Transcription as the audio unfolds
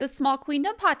The Small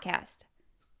Queendom Podcast,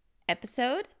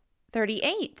 episode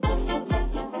 38.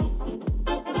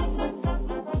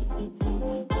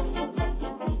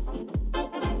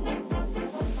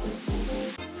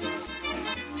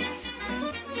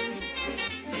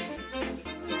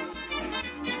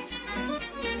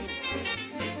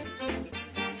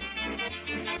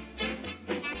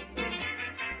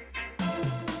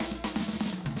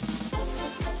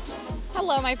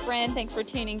 Hello, my friend. Thanks for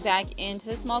tuning back into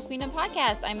the Small Queendom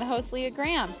Podcast. I'm the host, Leah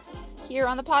Graham. Here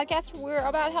on the podcast, we're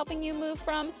about helping you move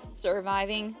from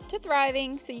surviving to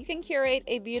thriving so you can curate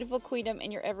a beautiful queendom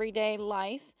in your everyday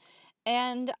life.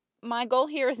 And my goal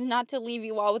here is not to leave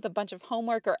you all with a bunch of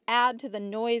homework or add to the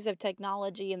noise of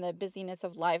technology and the busyness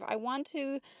of life. I want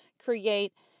to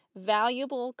create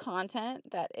valuable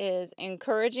content that is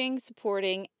encouraging,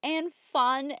 supporting, and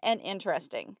fun and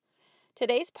interesting.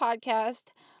 Today's podcast,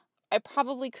 I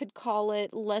probably could call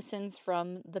it Lessons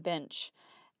from the Bench.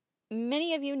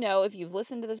 Many of you know, if you've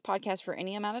listened to this podcast for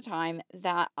any amount of time,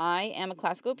 that I am a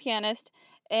classical pianist.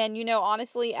 And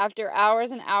honestly, after hours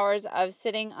and hours of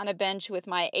sitting on a bench with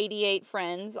my 88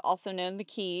 friends, also known the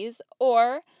keys,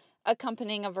 or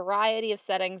accompanying a variety of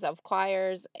settings of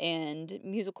choirs and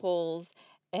musicals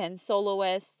and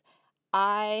soloists,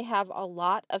 I have a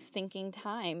lot of thinking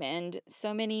time, and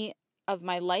so many of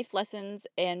my life lessons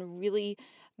and really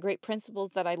great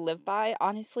principles that I live by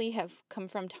honestly have come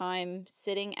from time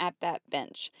sitting at that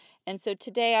bench. And so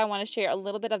today I want to share a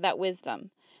little bit of that wisdom.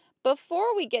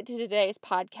 Before we get to today's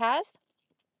podcast,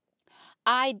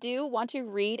 I do want to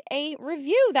read a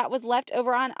review that was left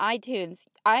over on iTunes.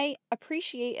 I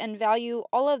appreciate and value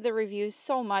all of the reviews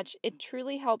so much. It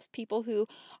truly helps people who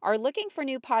are looking for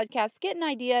new podcasts get an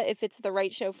idea if it's the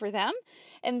right show for them.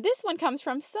 And this one comes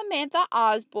from Samantha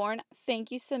Osborne. Thank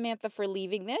you, Samantha, for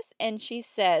leaving this. And she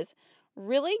says,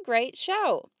 "Really great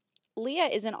show. Leah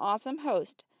is an awesome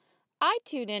host. I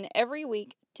tune in every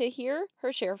week to hear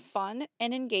her share fun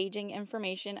and engaging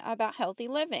information about healthy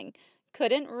living.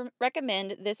 Couldn't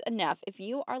recommend this enough if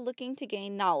you are looking to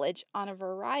gain knowledge on a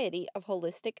variety of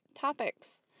holistic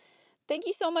topics." Thank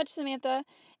you so much, Samantha.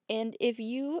 And if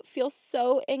you feel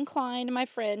so inclined, my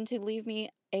friend, to leave me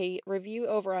a review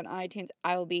over on iTunes,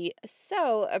 I will be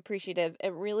so appreciative.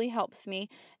 It really helps me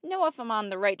know if I'm on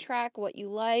the right track, what you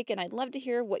like, and I'd love to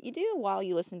hear what you do while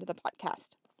you listen to the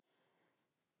podcast.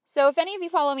 So if any of you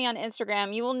follow me on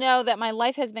Instagram, you will know that my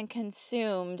life has been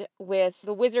consumed with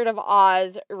the Wizard of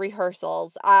Oz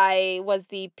rehearsals. I was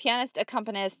the pianist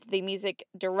accompanist, the music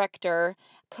director,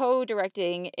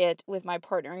 co-directing it with my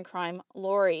partner in crime,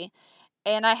 Lori.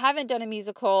 And I haven't done a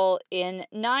musical in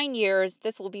 9 years.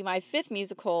 This will be my 5th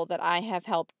musical that I have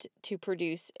helped to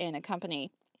produce and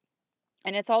accompany.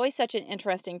 And it's always such an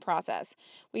interesting process.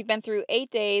 We've been through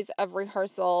 8 days of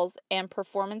rehearsals and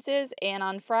performances, and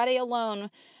on Friday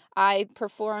alone, I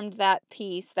performed that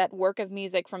piece, that work of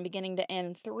music from beginning to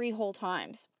end 3 whole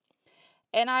times.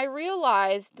 And I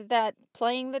realized that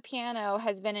playing the piano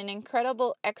has been an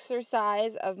incredible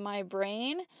exercise of my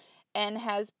brain and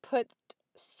has put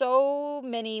so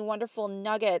many wonderful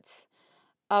nuggets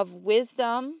of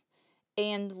wisdom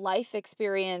and life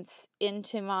experience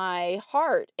into my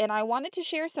heart, and I wanted to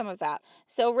share some of that.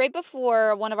 So right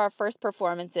before one of our first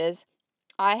performances,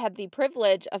 I had the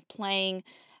privilege of playing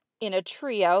in a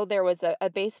trio. There was a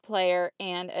bass player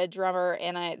and a drummer,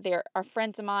 and they are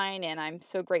friends of mine, and I'm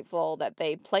so grateful that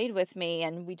they played with me,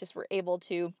 and we just were able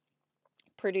to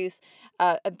produce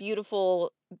a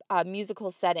beautiful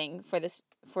musical setting for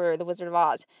the Wizard of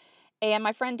Oz. And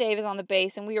my friend Dave is on the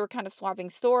bass, and we were kind of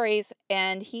swapping stories,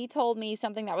 and he told me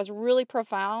something that was really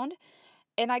profound,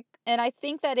 and I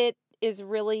think that it is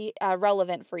really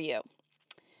relevant for you.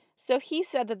 So he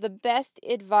said that the best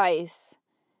advice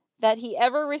that he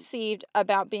ever received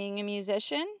about being a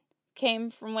musician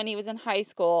came from when he was in high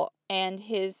school, and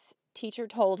his teacher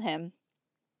told him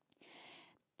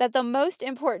that the most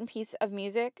important piece of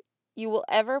music you will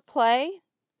ever play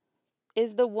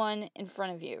is the one in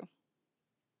front of you.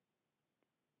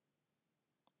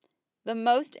 The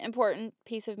most important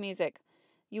piece of music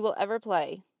you will ever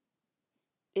play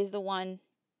is the one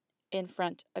in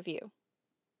front of you.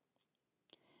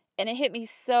 And it hit me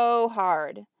so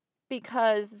hard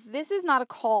because this is not a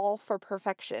call for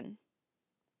perfection.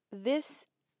 This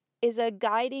is a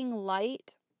guiding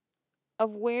light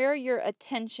of where your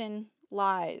attention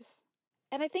lies.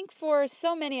 And I think for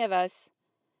so many of us,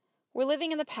 we're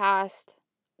living in the past,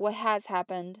 what has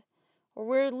happened, or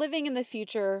we're living in the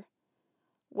future,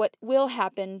 what will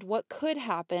happen, what could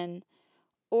happen,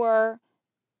 or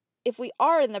if we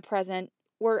are in the present,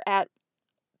 we're at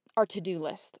our to-do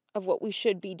list of what we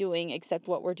should be doing except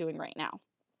what we're doing right now.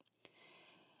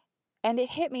 And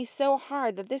it hit me so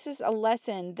hard that this is a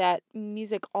lesson that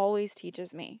music always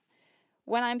teaches me.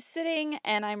 When I'm sitting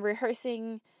and I'm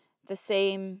rehearsing the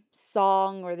same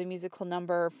song or the musical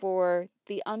number for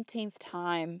the umpteenth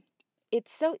time,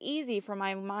 it's so easy for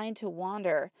my mind to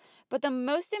wander. But the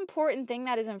most important thing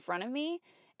that is in front of me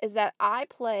is that I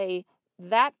play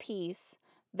that piece,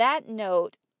 that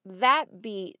note, that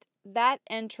beat, that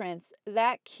entrance,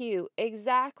 that cue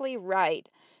exactly right.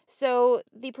 So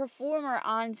the performer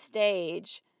on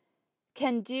stage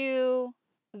can do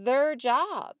their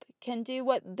job, can do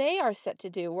what they are set to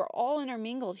do. We're all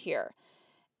intermingled here.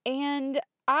 And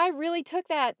I really took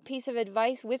that piece of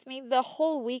advice with me the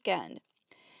whole weekend.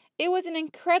 It was an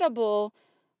incredible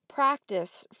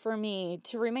practice for me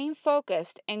to remain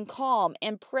focused and calm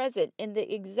and present in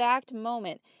the exact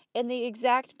moment, in the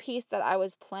exact piece that I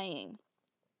was playing.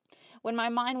 When my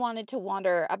mind wanted to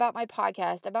wander about my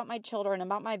podcast, about my children,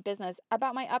 about my business,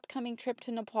 about my upcoming trip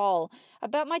to Nepal,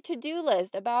 about my to-do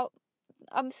list, about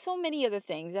so many other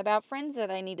things, about friends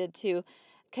that I needed to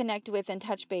connect with and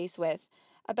touch base with,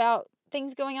 about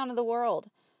things going on in the world.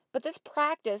 But this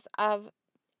practice of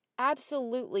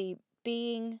absolutely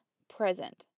being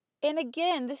present. And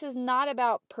again, this is not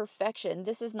about perfection.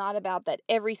 This is not about that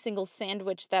every single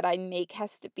sandwich that I make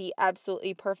has to be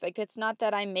absolutely perfect. It's not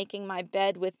that I'm making my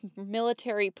bed with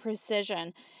military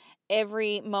precision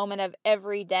every moment of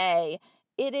every day.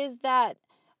 It is that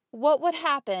what would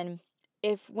happen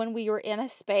if when we were in a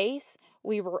space,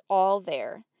 we were all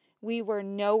there? We were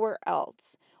nowhere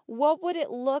else. What would it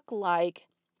look like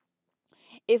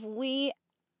if we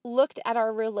looked at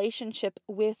our relationship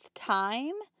with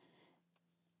time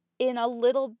in a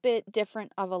little bit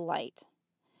different of a light?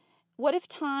 What if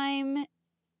time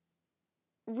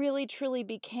really truly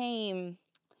became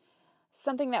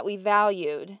something that we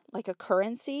valued, like a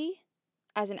currency,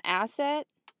 as an asset,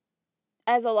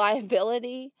 as a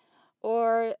liability,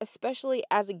 or especially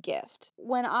as a gift?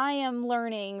 When I am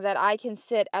learning that I can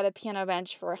sit at a piano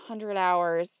bench for 100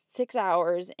 hours, 6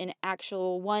 hours in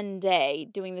actual one day,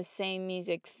 doing the same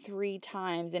music 3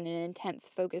 times in an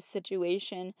intense focus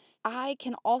situation, I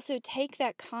can also take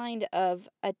that kind of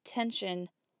attention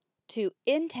to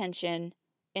intention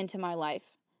into my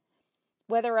life.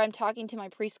 Whether I'm talking to my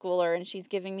preschooler and she's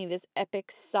giving me this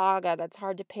epic saga that's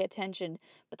hard to pay attention,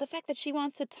 but the fact that she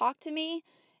wants to talk to me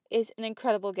is an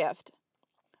incredible gift.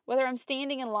 Whether I'm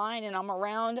standing in line and I'm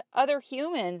around other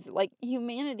humans, like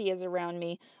humanity is around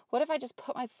me, what if I just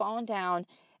put my phone down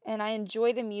and I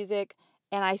enjoy the music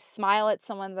and I smile at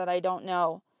someone that I don't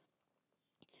know?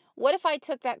 What if I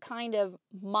took that kind of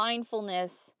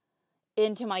mindfulness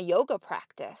into my yoga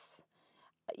practice?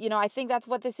 I think that's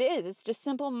what this is. It's just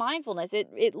simple mindfulness.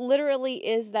 It literally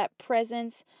is that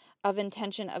presence of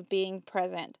intention of being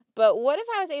present. But what if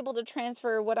I was able to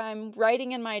transfer what I'm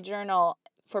writing in my journal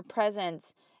for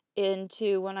presence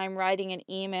into when I'm writing an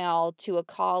email to a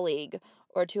colleague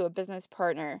or to a business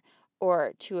partner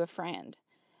or to a friend?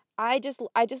 I just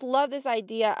love this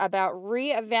idea about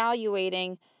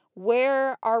reevaluating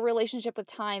where our relationship with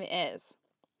time is.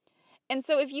 And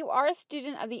so, if you are a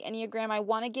student of the Enneagram, I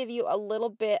want to give you a little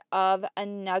bit of a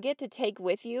nugget to take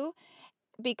with you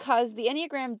because the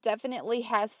Enneagram definitely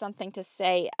has something to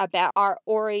say about our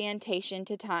orientation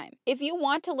to time. If you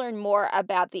want to learn more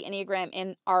about the Enneagram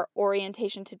and our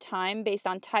orientation to time based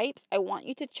on types, I want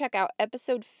you to check out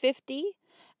episode 50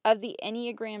 of the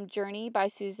Enneagram Journey by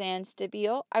Suzanne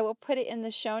Stabile. I will put it in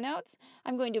the show notes.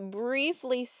 I'm going to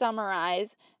briefly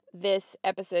summarize this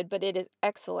episode, but it is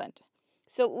excellent.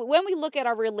 So when we look at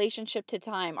our relationship to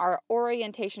time, our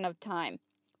orientation of time,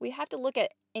 we have to look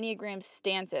at Enneagram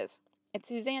stances. And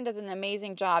Suzanne does an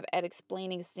amazing job at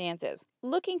explaining stances.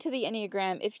 Looking to the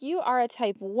Enneagram, if you are a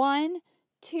type 1,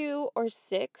 2, or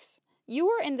 6, you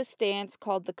are in the stance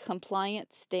called the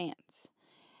compliant stance.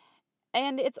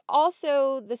 And it's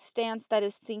also the stance that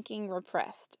is thinking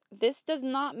repressed. This does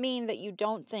not mean that you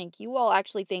don't think. You will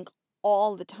actually think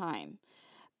all the time.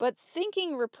 But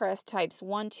thinking repressed types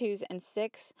 1, 2s, and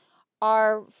 6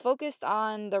 are focused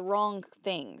on the wrong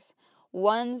things.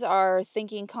 1s are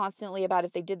thinking constantly about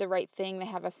if they did the right thing. They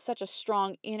have such a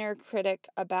strong inner critic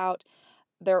about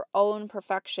their own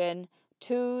perfection.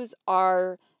 2s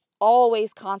are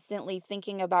always constantly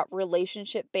thinking about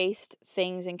relationship-based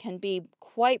things and can be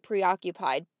quite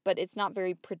preoccupied, but it's not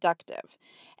very productive.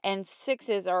 And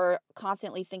 6s are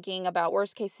constantly thinking about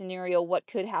worst case scenario, what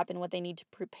could happen, what they need to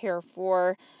prepare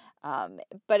for.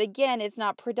 But again, it's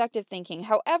not productive thinking.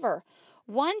 However,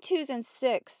 1, 2s, and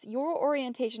 6, your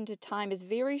orientation to time is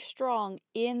very strong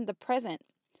in the present.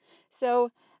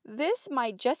 So this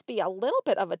might just be a little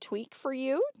bit of a tweak for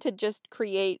you to just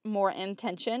create more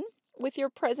intention with your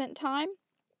present time,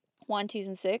 1, 2s,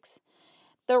 and 6.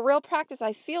 The real practice,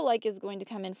 I feel like, is going to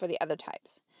come in for the other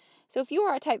types. So if you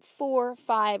are a type 4,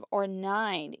 5, or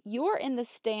 9, you're in the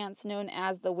stance known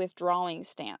as the withdrawing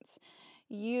stance.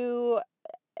 Your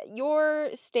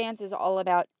stance is all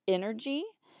about energy,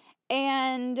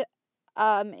 and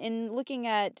in looking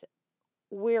at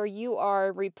where you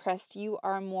are repressed, you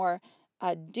are more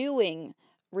doing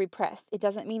repressed. It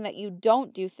doesn't mean that you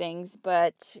don't do things,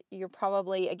 but you're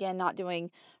probably, again, not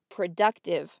doing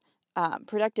productive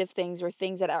productive things, or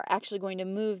things that are actually going to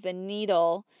move the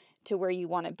needle to where you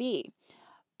want to be.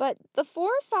 But the 4,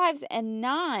 5s, and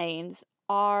 9s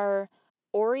are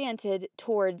oriented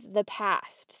towards the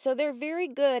past. So they're very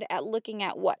good at looking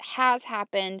at what has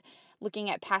happened, looking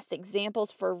at past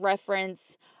examples for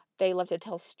reference. They love to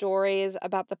tell stories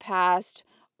about the past,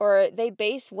 or they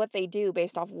base what they do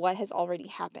based off what has already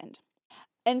happened.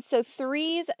 And so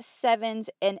 3s, 7s,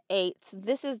 and 8s,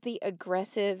 this is the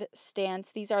aggressive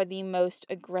stance. These are the most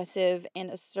aggressive and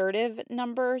assertive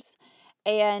numbers,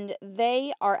 and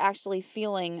they are actually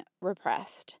feeling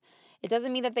repressed. It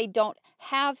doesn't mean that they don't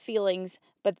have feelings,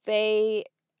 but they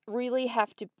really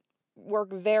have to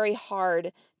work very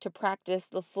hard to practice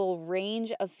the full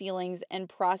range of feelings and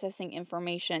processing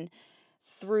information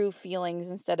through feelings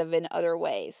instead of in other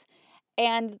ways.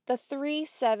 And the 3,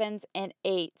 7s, and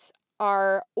 8s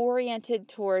are oriented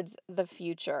towards the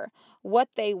future, what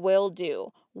they will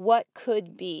do, what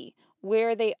could be,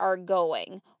 where they are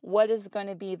going, what is going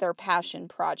to be their passion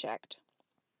project.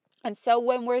 And so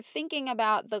when we're thinking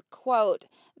about the quote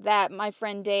that my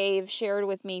friend Dave shared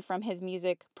with me from his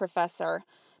music professor,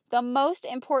 the most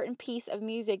important piece of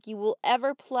music you will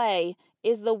ever play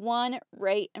is the one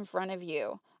right in front of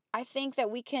you. I think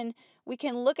that we can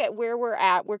look at where we're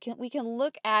at. We can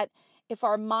look at if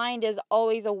our mind is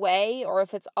always away, or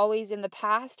if it's always in the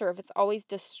past, or if it's always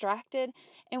distracted,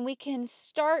 and we can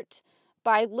start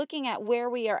by looking at where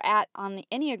we are at on the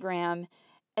Enneagram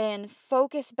and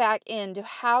focus back into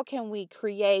how can we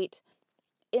create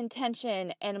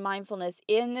intention and mindfulness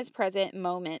in this present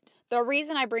moment. The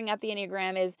reason I bring up the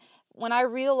Enneagram is when I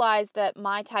realized that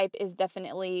my type is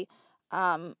definitely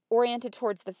oriented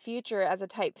towards the future as a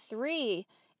type 3,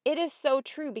 it is so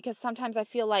true, because sometimes I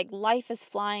feel like life is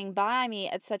flying by me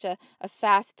at such a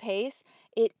fast pace.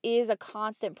 It is a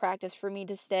constant practice for me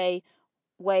to say,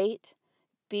 wait,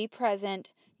 be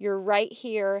present. You're right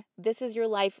here. This is your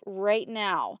life right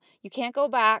now. You can't go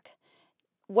back.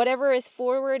 Whatever is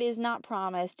forward is not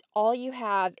promised. All you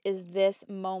have is this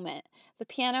moment. The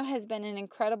piano has been an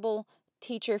incredible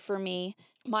teacher for me.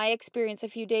 My experience a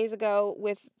few days ago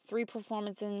with 3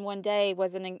 performances in one day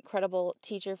was an incredible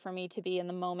teacher for me to be in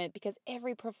the moment, because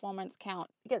every performance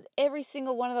counts. Because every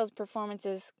single one of those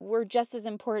performances were just as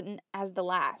important as the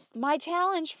last. My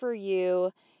challenge for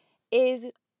you is,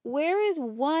 where is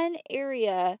one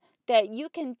area that you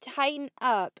can tighten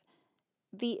up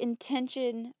the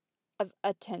intention of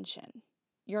attention,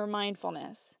 your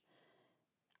mindfulness?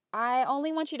 I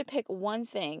only want you to pick one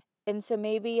thing. And so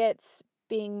maybe it's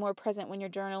being more present when you're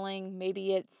journaling.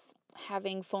 Maybe it's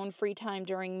having phone-free time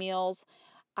during meals.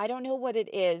 I don't know what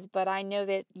it is, but I know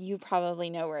that you probably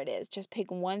know where it is. Just pick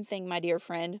one thing, my dear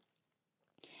friend.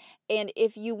 And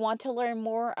if you want to learn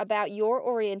more about your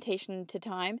orientation to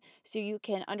time, so you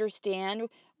can understand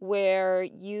where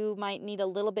you might need a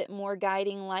little bit more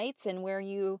guiding lights and where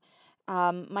you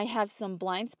might have some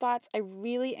blind spots, I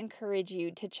really encourage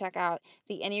you to check out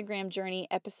the Enneagram Journey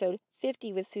episode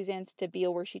 50 with Suzanne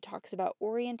Stabile, where she talks about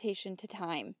orientation to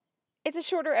time. It's a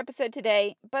shorter episode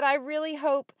today, but I really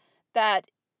hope that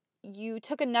you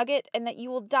took a nugget and that you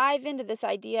will dive into this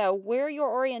idea where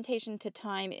your orientation to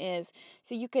time is,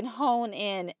 so you can hone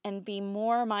in and be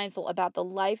more mindful about the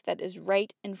life that is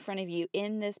right in front of you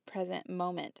in this present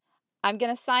moment. I'm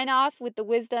going to sign off with the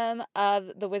wisdom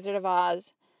of the Wizard of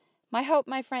Oz. My hope,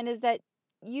 my friend, is that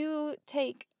you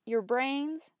take your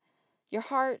brains, your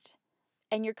heart,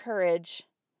 and your courage,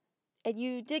 and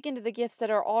you dig into the gifts that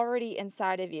are already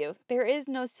inside of you. There is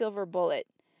no silver bullet.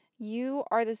 You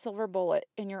are the silver bullet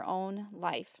in your own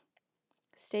life.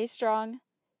 Stay strong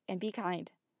and be kind.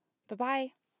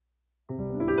 Bye-bye.